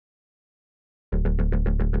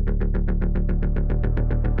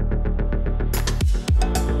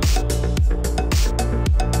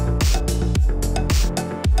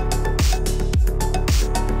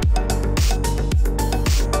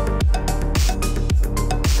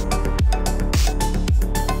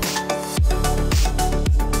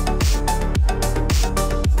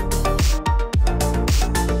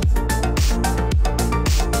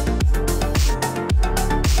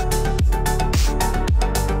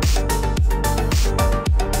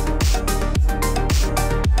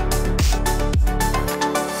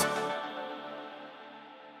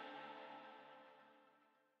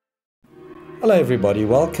Hello everybody,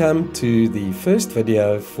 welcome to the first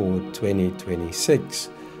video for 2026.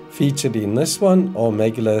 Featured in this one are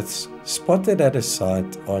megaliths spotted at a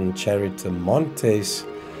site on Charitum Montes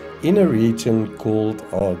in a region called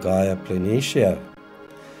Argyre Planitia.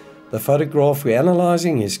 The photograph we're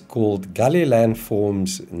analysing is called Gully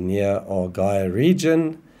Landforms near Argyre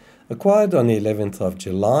Region, acquired on the 11th of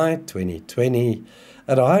July 2020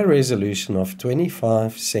 at a high resolution of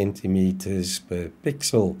 25 centimeters per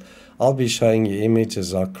pixel. I'll be showing you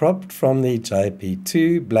images are cropped from the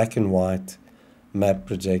JP2 black and white map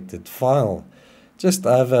projected file, just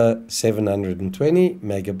over 720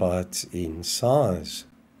 megabytes in size.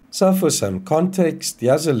 So for some context,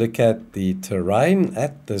 here's a look at the terrain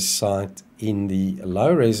at this site in the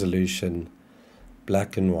low resolution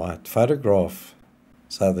black and white photograph.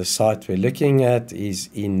 So the site we're looking at is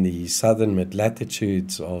in the southern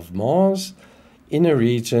mid-latitudes of Mars, in a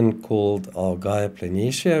region called Argyre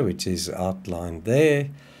Planitia, which is outlined there,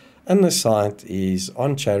 and the site is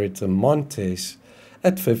on Charitum Montes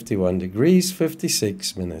at 51 degrees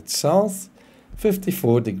 56 minutes south,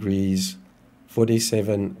 54 degrees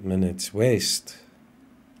 47 minutes west.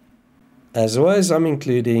 As always, I'm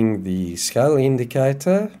including the scale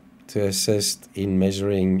indicator to assist in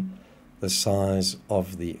measuring the size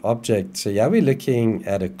of the object. So here we're looking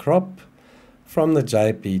at a crop from the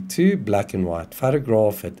JP2 black and white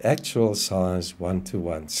photograph at actual size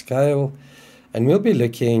 1:1 scale, and we'll be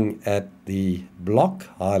looking at the block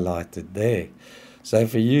highlighted there. So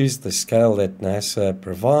if we use the scale that NASA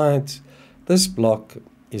provides, this block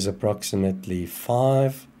is approximately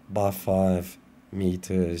 5 by 5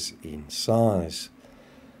 meters in size.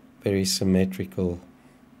 Very symmetrical,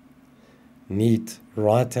 neat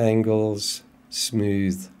right angles,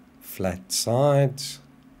 smooth flat sides.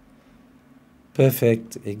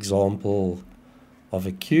 Perfect example of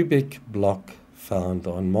a cubic block found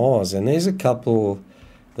on Mars, and there's a couple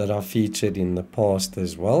that are featured in the past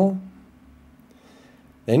as well.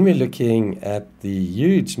 Then we're looking at the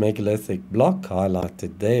huge megalithic block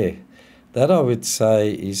highlighted there. That I would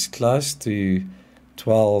say is close to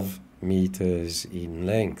 12 meters in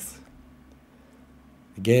length.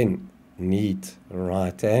 Again, neat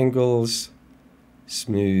right angles,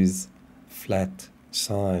 smooth flat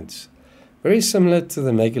sides. Very similar to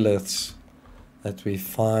the megaliths that we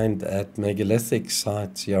find at megalithic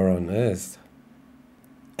sites here on Earth.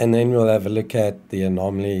 And then we'll have a look at the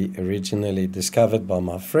anomaly originally discovered by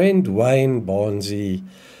my friend Wayne Barnsy.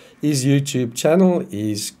 His YouTube channel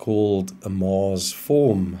is called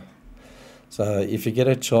MarsForm. So if you get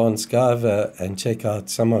a chance, go over and check out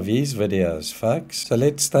some of his videos, folks. So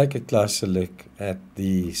let's take a closer look at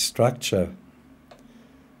the structure.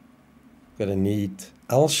 Got a neat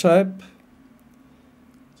L shape,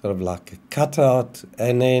 sort of like a cutout,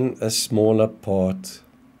 and then a smaller part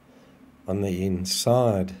on the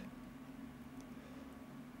inside.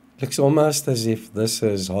 Looks almost as if this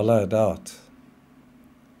is hollowed out.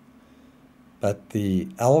 But the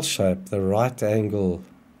L shape, the right angle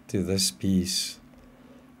to this piece,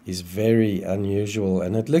 is very unusual,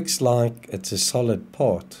 and it looks like it's a solid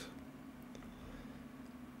part.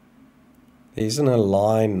 There isn't a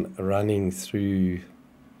line running through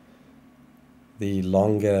the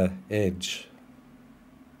longer edge.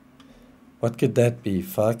 What could that be,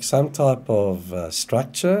 folks? Some type of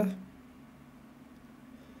structure?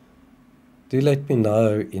 Do let me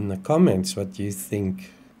know in the comments what you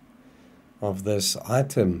think of this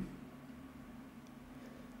item.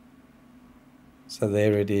 So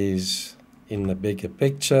there it is in the bigger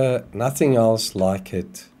picture. Nothing else like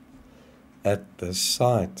it at this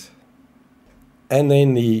site. And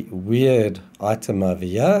then the weird item over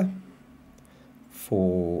here.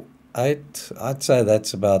 For 8, I'd say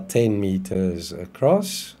that's about 10 meters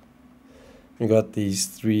across. We've got these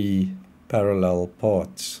 3 parallel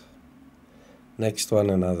parts. Next one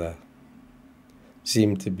another.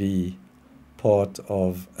 Seem to be part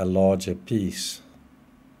of a larger piece.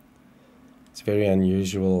 It's very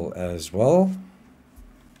unusual as well.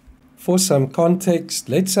 For some context,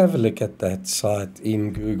 let's have a look at that site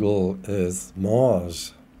in Google Earth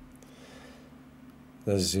Mars.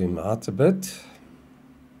 Let's zoom out a bit.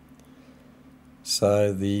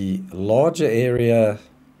 So the larger area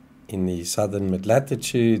in the southern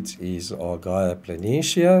mid-latitudes is Argyre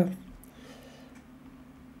Planitia.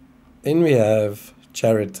 Then we have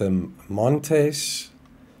Charitum Montes,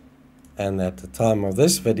 and at the time of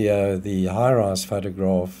this video, the HiRISE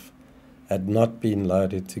photograph had not been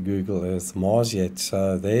loaded to Google Earth Mars yet.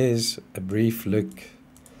 So there's a brief look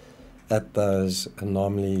at those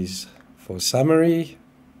anomalies for summary.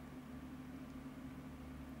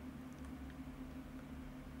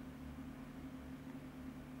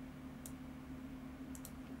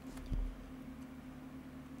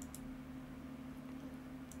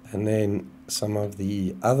 And then some of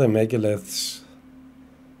the other megaliths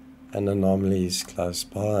and anomalies close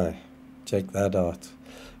by. Check that out.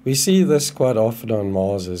 We see this quite often on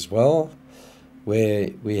Mars as well, where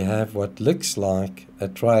we have what looks like a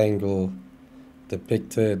triangle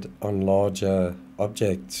depicted on larger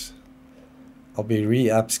objects. I'll be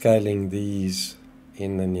re-upscaling these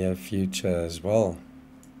in the near future as well.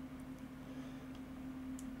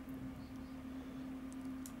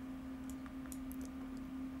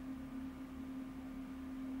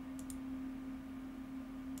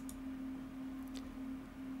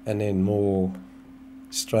 And then more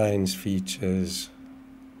strange features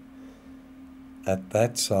at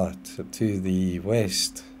that site to the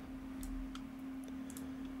west.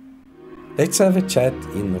 Let's have a chat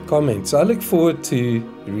in the comments. I look forward to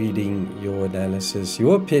reading your analysis,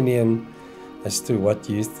 your opinion as to what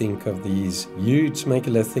you think of these huge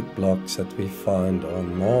megalithic blocks that we find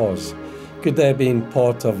on Mars. Could they have been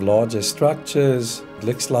part of larger structures? It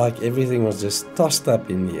looks like everything was just tossed up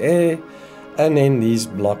in the air, and then these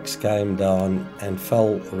blocks came down and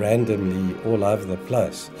fell randomly all over the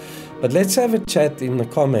place. But let's have a chat in the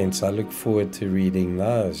comments. I look forward to reading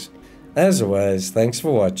those. As always, thanks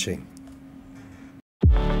for watching.